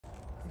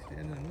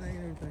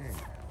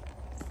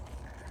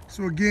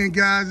So again,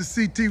 guys, it's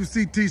CT with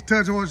CT's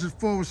Touch Horses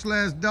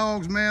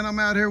 /Dogs, man. I'm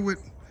out here with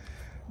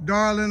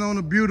Darling on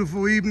a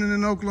beautiful evening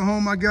in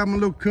Oklahoma. I got my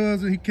little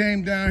cousin. He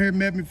came down here,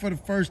 met me for the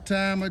first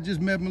time. I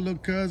just met my little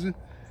cousin.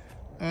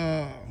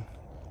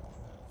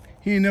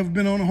 He ain't never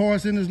been on a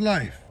horse in his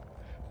life.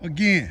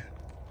 Again,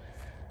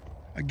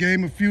 I gave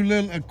him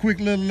a quick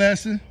little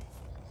lesson.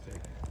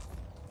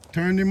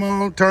 Turned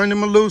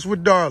him loose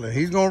with Darling.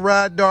 He's gonna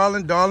ride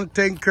Darling. Darling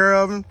taking care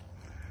of him.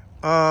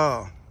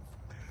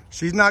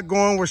 She's not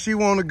going where she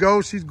want to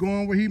go. She's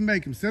going where he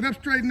make him. Sit up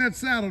straight in that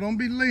saddle. Don't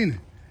be leaning.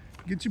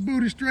 Get your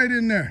booty straight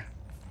in there.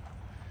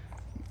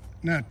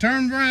 Now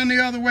turn around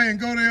the other way and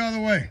go the other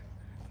way.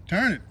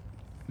 Turn it.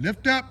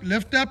 Lift up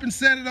and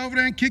set it over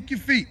there and kick your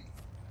feet.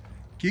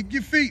 Kick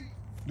your feet.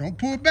 Don't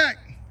pull back.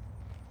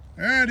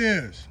 There it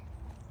is.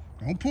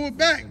 Don't pull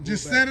back.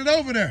 Just set it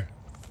over there.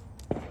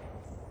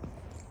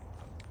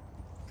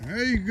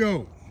 There you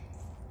go.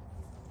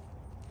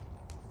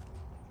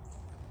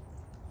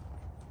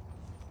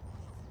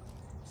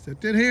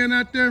 Set that hand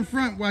out there in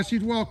front while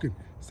she's walking.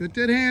 Set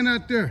that hand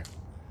out there.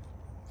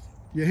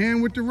 Your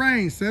hand with the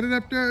reins. Set it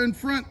up there in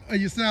front of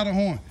your saddle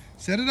horn.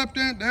 Set it up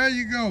there. There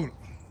you go.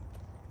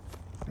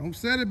 Don't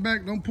set it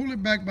back. Don't pull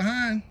it back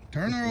behind.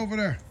 Turn her over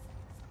there.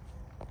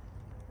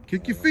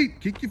 Kick your feet.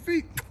 Kick your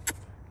feet.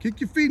 Kick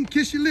your feet and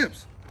kiss your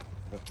lips.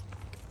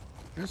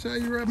 That's how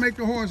you make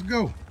the horse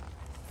go.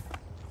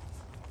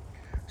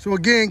 So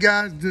again,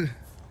 guys,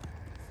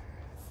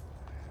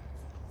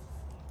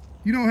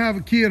 you don't have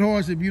a kid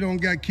horse if you don't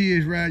got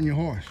kids riding your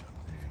horse.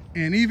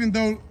 And even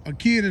though a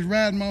kid is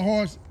riding my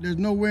horse, there's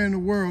nowhere in the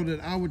world that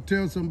I would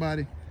tell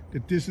somebody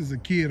that this is a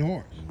kid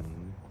horse.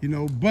 You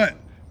know, but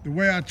the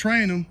way I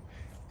train them,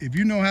 if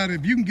you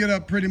can get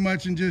up pretty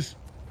much and just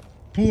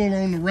pull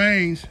on the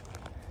reins,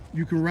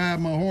 you can ride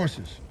my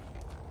horses.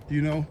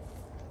 You know,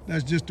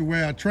 that's just the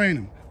way I train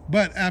them.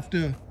 But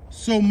after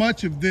so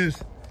much of this,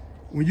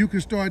 when you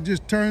can start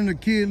just turning the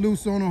kid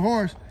loose on a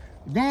horse,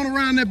 going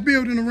around that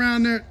building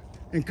around there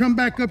and come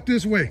back up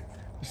this way.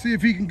 See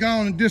if he can go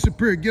on and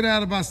disappear, get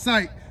out of our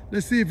sight.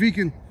 Let's see if he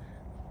can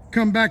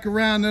come back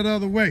around that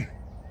other way.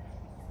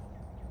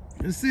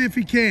 Let's see if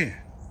he can.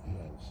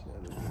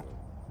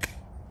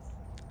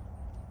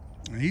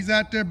 He's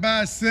out there by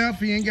himself.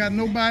 He ain't got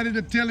nobody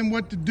to tell him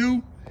what to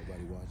do.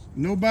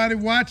 Nobody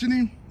watching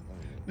him.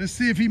 Let's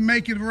see if he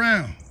make it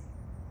around.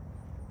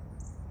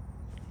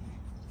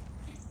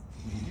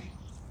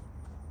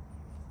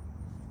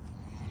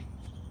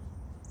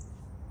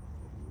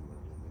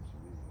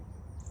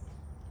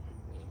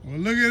 Well,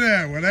 look at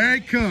that. Well, there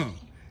he come.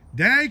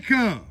 There he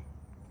come.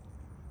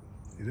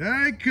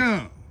 There he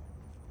come.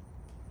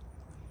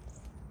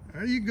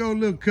 There you go,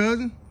 little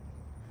cousin.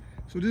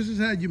 So this is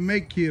how you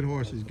make kid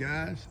horses,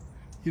 guys.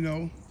 You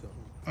know,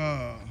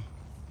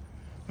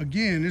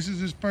 again, this is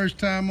his first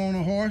time on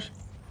a horse.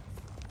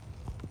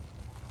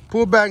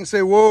 Pull back and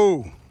say,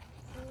 whoa.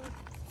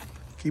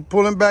 Keep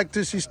pulling back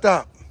till she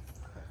stop.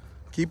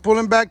 Keep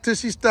pulling back till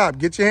she stop.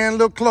 Get your hand a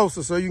little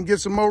closer so you can get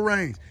some more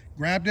reins.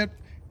 Grab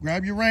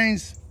your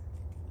reins.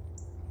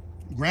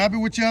 Grab it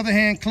with your other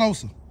hand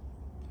closer.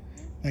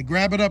 And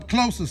grab it up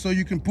closer so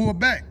you can pull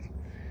back.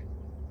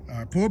 All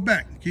right, pull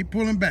back. Keep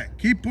pulling back.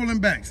 Keep pulling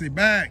back. Say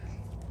back.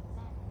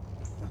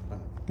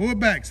 Pull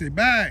back. Say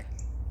back.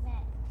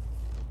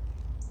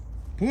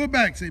 Pull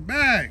back. Say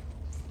back.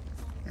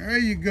 There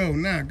you go.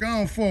 Now, go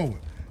on forward.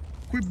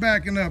 Quit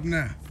backing up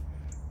now.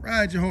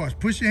 Ride your horse.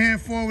 Push your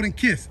hand forward and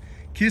kiss.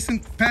 Kiss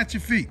and pat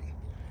your feet.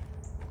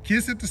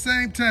 Kiss at the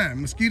same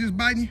time. Mosquitoes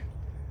biting you?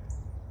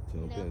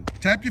 No.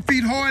 Tap your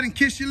feet hard and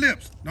kiss your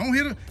lips. Don't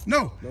hit her.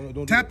 No.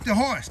 Don't tap the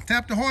horse.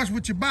 Tap the horse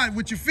with your body,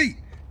 with your feet.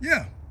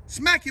 Yeah.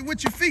 Smack it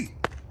with your feet.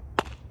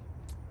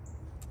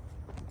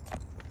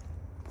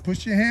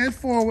 Push your hands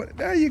forward.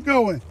 There you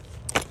go.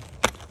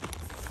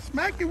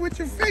 Smack it with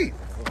your feet.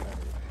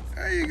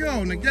 There you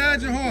go. Now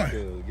guide your horse.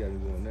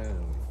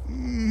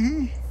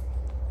 Mm-hmm.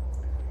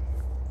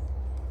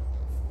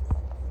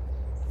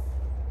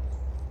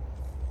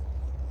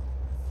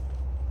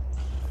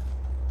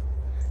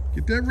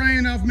 Get that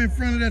rein off me in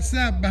front of that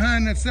saddle,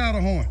 behind that saddle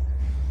horn.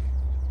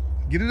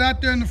 Get it out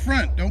there in the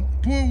front. Don't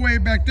pull way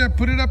back there.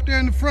 Put it up there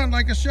in the front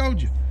like I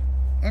showed you.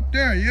 Up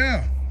there,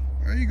 yeah.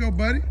 There you go,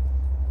 buddy.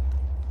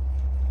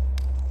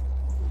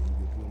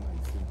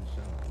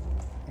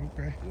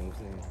 Okay. You know what I'm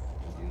saying?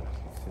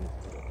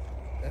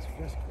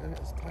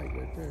 That's tight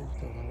right there. You're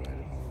talking about right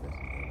at home.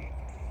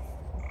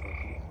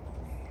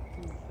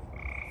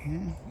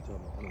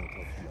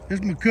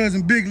 It's my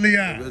cousin Big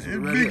Leon. It's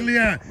Big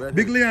Leon.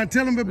 Big Leon,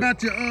 tell him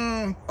about your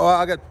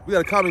Oh, we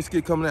got a comedy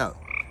skit coming out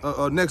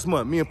next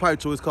month. Me and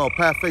Pietro. It's called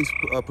Pat Face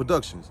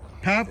Productions.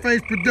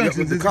 Pieface Productions.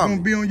 with the Is it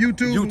going to comedy. be on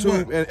YouTube? or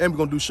YouTube, what? and we're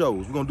gonna do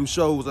shows. We're gonna do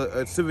shows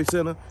at Civic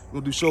Center. We're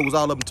gonna do shows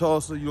all up in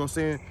Tulsa. You know what I'm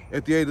saying?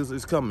 At theaters,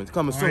 it's coming. It's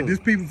coming All soon. right, this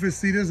people can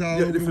see this all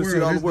Yeah, over they the finna world. see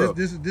it all the world.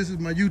 This is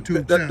my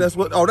YouTube channel. That's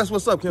what. Oh, that's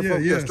what's up, Ken. Yeah,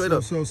 Folk. yeah. Straight so,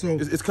 up. So,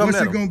 it's coming. what's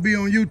at it 'em. going to be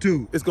on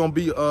YouTube? It's gonna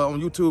be on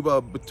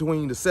YouTube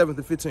between the 7th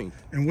and 15th.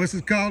 And what's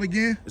it called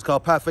again? It's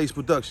called Pieface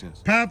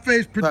Productions.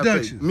 Pieface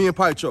Productions. Me and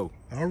Picho.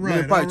 All Me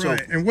and right, all Picho.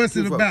 right. And what's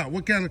it Two folks. about?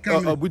 What kind of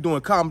comedy? We're doing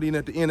comedy, and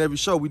at the end of every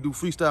show, we do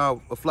freestyle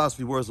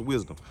philosophy, words of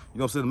wisdom. You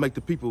know what I'm saying? To make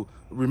the people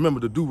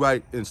remember to do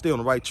right and stay on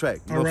the right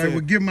track. You know All what I'm right, saying?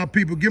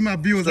 well, give my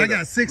viewers. Straight I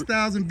got up.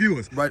 6,000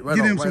 viewers. Right Give on,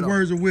 them right some on.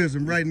 words of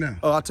wisdom right now.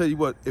 Oh, I'll tell you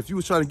what, if you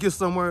was trying to get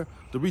somewhere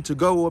to reach a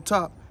goal up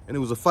top, and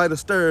it was a flight of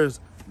stairs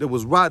that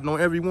was riding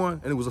on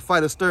everyone, and it was a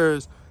flight of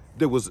stairs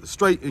that was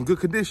straight in good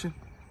condition,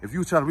 if you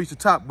was trying to reach the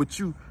top, would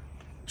you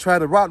try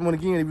the rotten one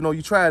again, even though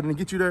you tried and it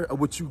get you there, or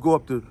would you go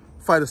up the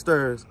flight of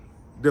stairs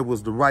that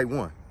was the right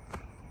one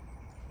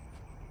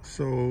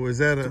So is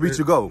that to reach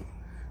your goal?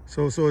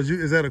 So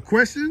is that a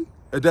question?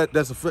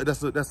 That's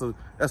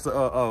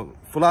a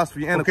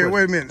philosophy and a Okay, question.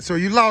 wait a minute. So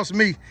you lost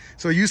me.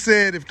 So you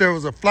said if there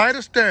was a flight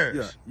of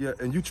stairs, Yeah,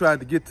 and you tried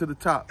to get to the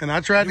top, and I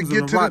tried to using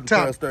get to the rotten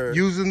top stairs.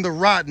 using the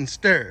rotten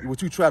stairs.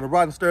 Would you try the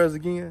rotten stairs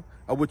again,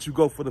 or would you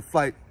go for the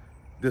flight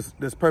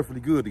that's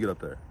perfectly good to get up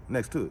there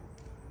next to it?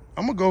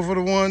 I'm gonna go for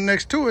the one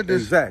next to it.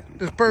 That's, Exactly.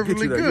 That's Get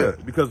perfectly you there, good.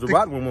 yeah, because the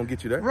rotten one won't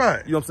get you there.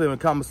 Right. You know what I'm saying? In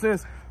common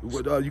sense,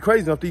 you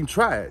crazy enough to even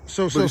try it.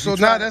 So But if you now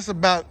try it- that's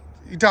about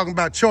you talking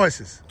about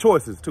choices.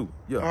 choices too.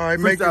 Yeah. All right,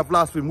 Freestyle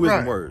philosophy and wisdom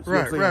right, words. You know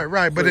what I'm saying?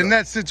 right. But Straight in up.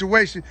 that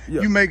situation,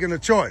 Yeah. you making a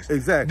choice.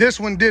 Exactly. This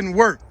one didn't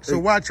work, so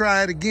Ex- why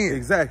try it again?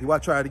 Exactly. Why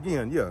try it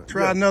again? Yeah.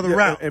 Try Yeah. another Yeah.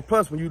 route. And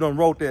plus, when you done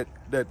wrote that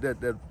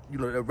you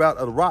know that route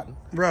of the rotten,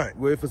 Right.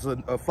 Where if it's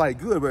a fight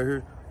good right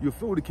here, you're a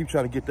fool to keep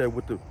trying to get there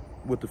with the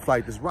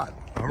fight that's rotten.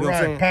 All You know what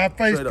I'm right, saying?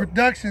 Pieface Straight up.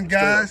 Production, Straight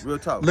up. guys. Real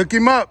talk. Look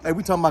him up. Hey,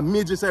 we talking about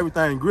midgets,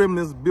 everything,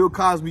 gremlins, Bill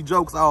Cosby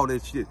jokes, all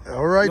that shit.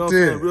 All right, you know what I'm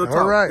then. saying? Real All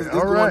talk. right, It's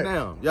all going right.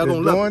 down. Y'all It's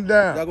gonna love going it.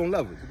 down. Y'all gonna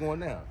love it. It's going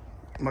down.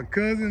 My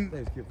cousin,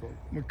 Thanks, kid, folks.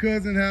 my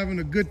cousin having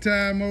a good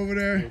time over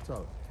there, Real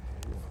talk.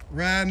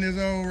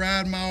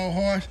 riding my old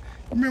horse.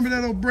 Remember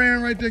that old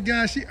brand right there,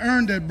 guys? She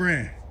earned that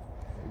brand.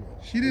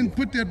 She didn't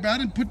put that. I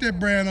didn't put that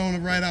brand on her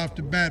right off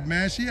the bat,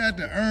 man. She had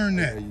to earn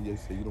that. Hey, you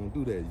say you don't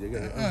do that. You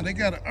gotta They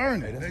gotta earn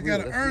Hey, it. that's They real,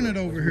 gotta that's earn real, it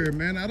over that's here,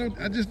 real. man.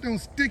 I just don't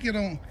stick it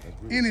on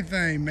real.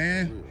 anything,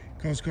 man.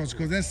 Cause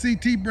that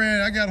CT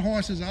brand, I got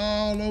horses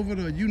all over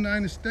the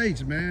United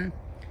States, man.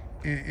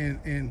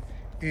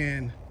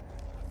 And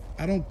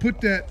I don't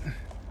put that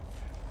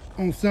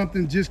on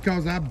something just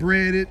cause I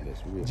bred it,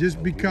 That's real. just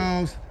That's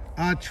because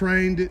I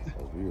trained it. That's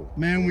real.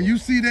 Man, when you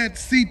see that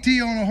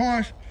CT on a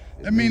horse,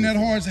 that means that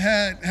horse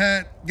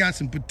had got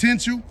some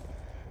potential,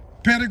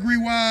 pedigree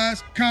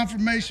wise,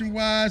 conformation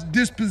wise,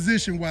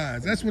 disposition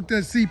wise. That's what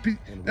that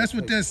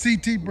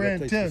CT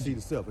brand tells you.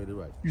 Itself, ain't it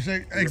right? You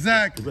say The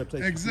exactly,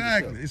 reputation speaks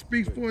exactly. itself. It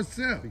speaks for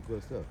itself. Speak for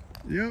itself.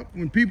 Yep.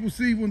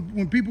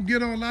 When people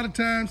get on, a lot of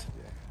times,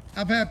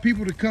 I've had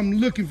people to come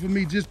looking for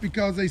me just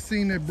because they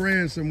seen that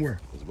brand somewhere.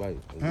 That's right.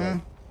 That's Huh?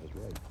 right. That's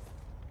right.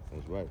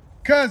 That's right.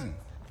 Cousin,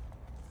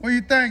 what do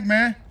you think,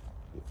 man?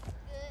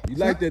 You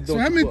like that, So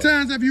don't how you, many boy?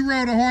 times have you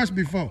rode a horse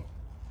before?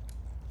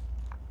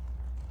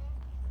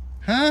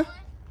 Huh?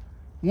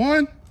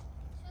 One?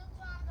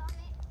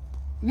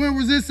 Where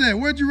was this at?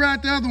 Where'd you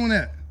ride the other one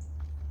at?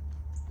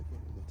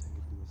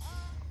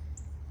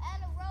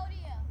 At a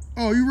rodeo.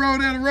 Oh, you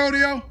rode at a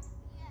rodeo?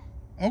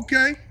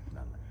 Okay.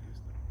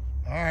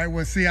 All right,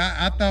 well, see,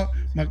 I thought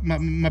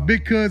my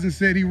big cousin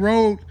said he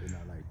rode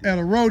at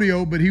a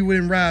rodeo, but he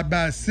wouldn't ride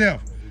by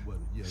himself.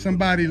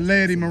 Somebody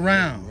led him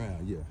around.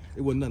 Yeah.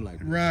 It wasn't nothing like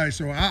that. Right,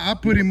 so I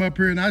put him up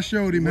here and I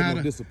showed him It wasn't how no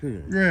to.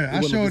 disappearing. It Yeah, I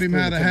wasn't no showed him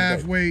how to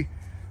disappearing coming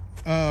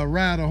halfway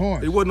ride a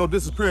horse. It wasn't no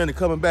disappearing and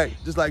coming back,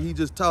 just like he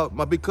just taught,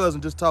 my big cousin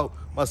just taught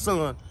my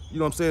son, you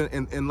know what I'm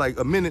saying, in like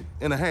a minute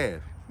and a half.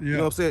 You know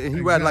what I'm saying? And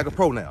he riding like a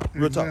pro now.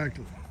 Real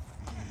Exactly.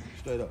 talk.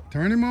 Straight up.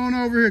 Turn him on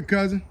over here,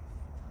 cousin.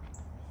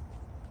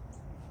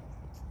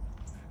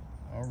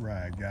 All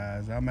right,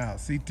 guys, I'm out.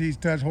 CT's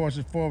Touch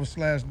Horses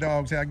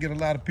 /dogs. Hey, I get a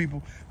lot of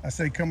people, I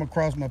say, come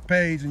across my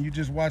page and you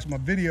just watch my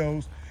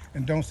videos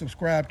and don't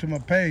subscribe to my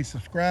page.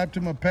 Subscribe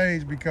to my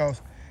page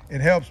because it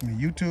helps me.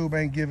 YouTube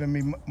ain't giving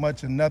me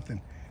much of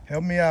nothing.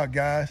 Help me out,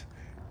 guys.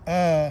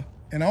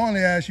 And I only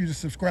ask you to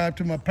subscribe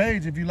to my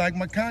page if you like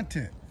my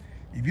content.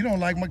 If you don't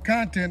like my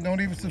content,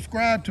 don't even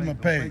subscribe to my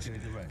page.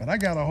 But I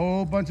got a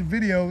whole bunch of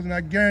videos, and I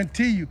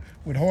guarantee you,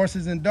 with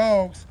horses and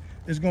dogs,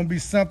 there's gonna be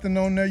something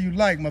on there you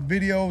like. My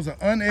videos are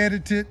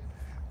unedited,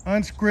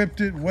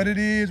 unscripted. What it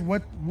is,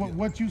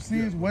 what you see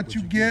is what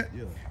you get.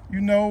 You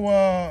know,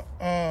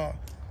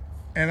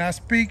 and I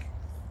speak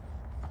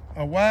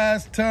a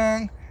wise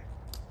tongue,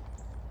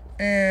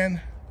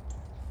 and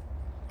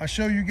I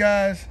show you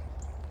guys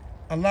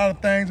a lot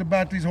of things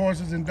about these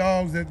horses and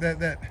dogs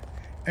that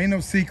ain't no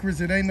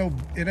secrets. It ain't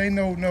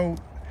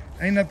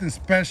nothing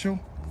special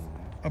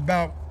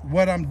about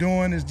what I'm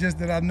doing. It's just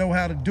that I know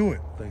how to do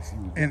it. Thanks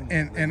you.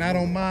 And I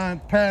don't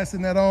mind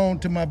passing that on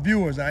to my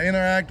viewers. I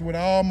interact with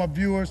all my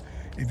viewers.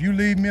 If you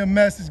leave me a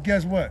message,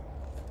 guess what?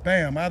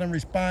 Bam, I done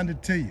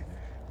responded to you.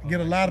 I get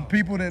a lot of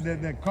people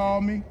that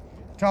call me,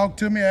 talk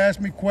to me, ask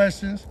me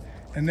questions,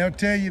 and they'll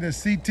tell you that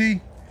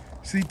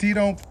CT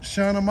don't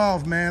shun them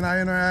off, man. I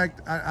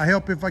interact, I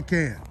help if I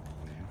can.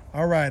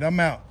 All right, I'm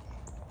out.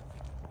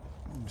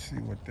 Let me see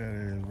what that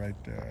is right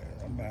there.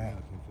 I'm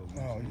out.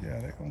 Oh yeah,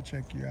 they gonna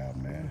check you out,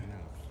 man.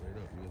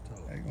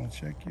 They gonna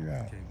check you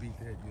out. Can't beat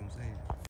that, you know what I'm saying?